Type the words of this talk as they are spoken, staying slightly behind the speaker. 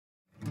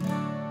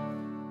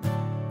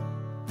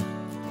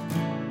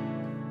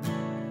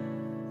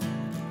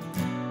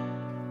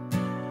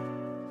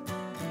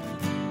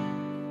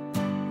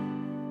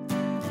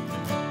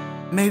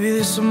Maybe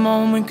this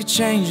moment could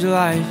change your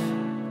life.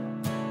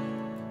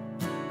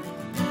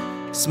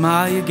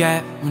 Smile you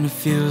get when it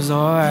feels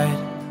alright.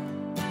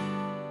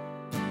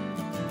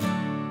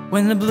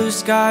 When the blue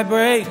sky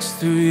breaks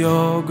through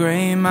your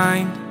grey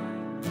mind.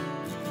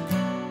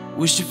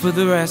 Wish it for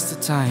the rest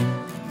of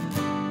time.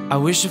 I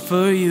wish it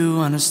for you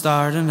on a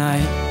star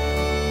tonight.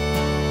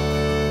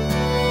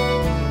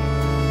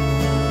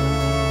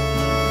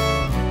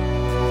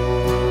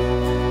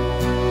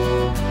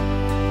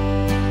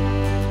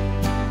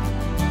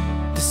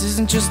 This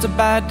isn't just a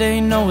bad day,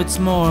 no it's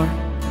more.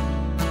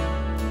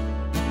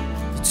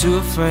 You're too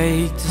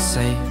afraid to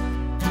say,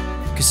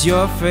 'cause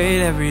you're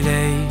afraid every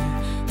day.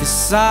 The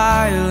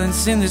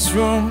silence in this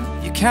room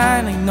you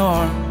can't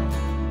ignore.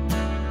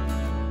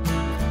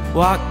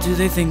 What do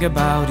they think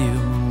about you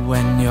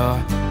when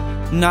you're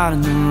not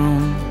in the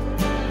room?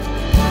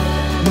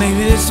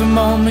 Maybe this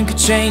moment could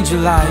change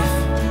your life.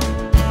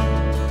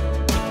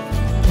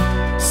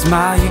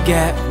 Smile you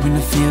get when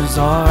it feels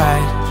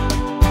alright.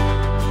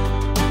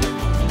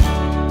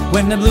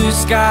 When the blue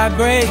sky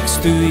breaks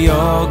through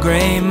your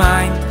grey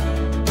mind.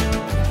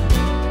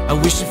 I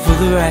wish it for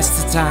the rest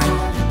of time.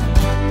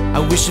 I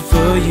wish it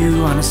for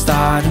you on a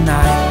star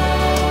tonight.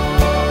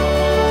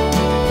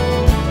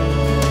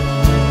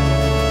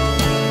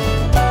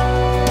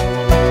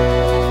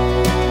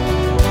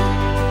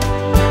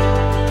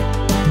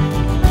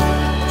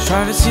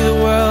 Try to see the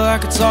world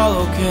like it's all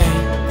okay.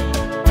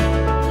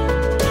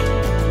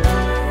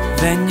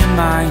 Then your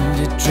mind,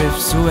 it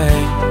drifts away.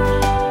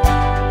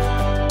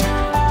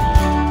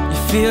 You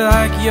feel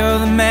like you're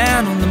the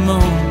man on the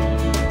moon.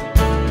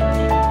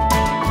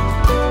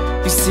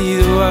 You see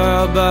the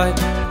world, but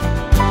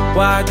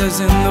why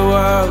doesn't the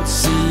world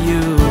see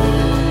you?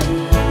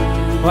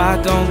 Why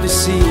don't they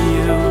see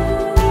you?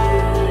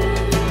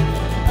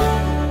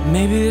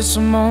 Maybe this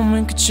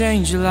moment could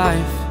change your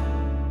life.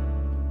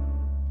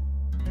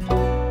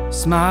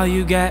 Smile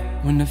you get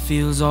when it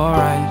feels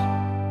alright.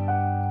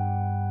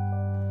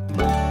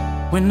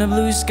 When the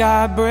blue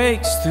sky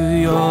breaks through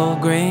your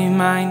grey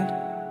mind.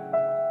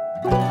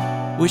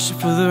 Wish it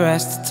for the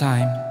rest of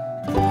time.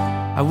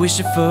 I wish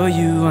it for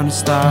you on a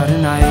star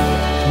tonight.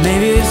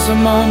 Maybe this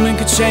moment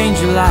could change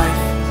your life.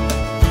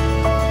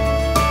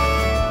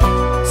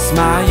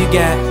 Smile you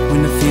get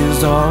when it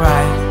feels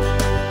alright.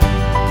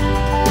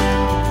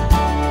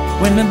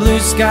 When the blue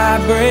sky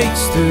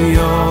breaks through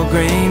your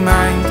grey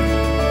mind.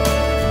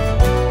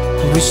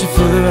 I wish it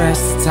for the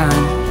rest of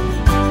time.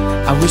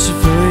 I wish it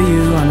for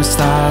you on a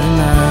star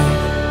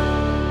tonight.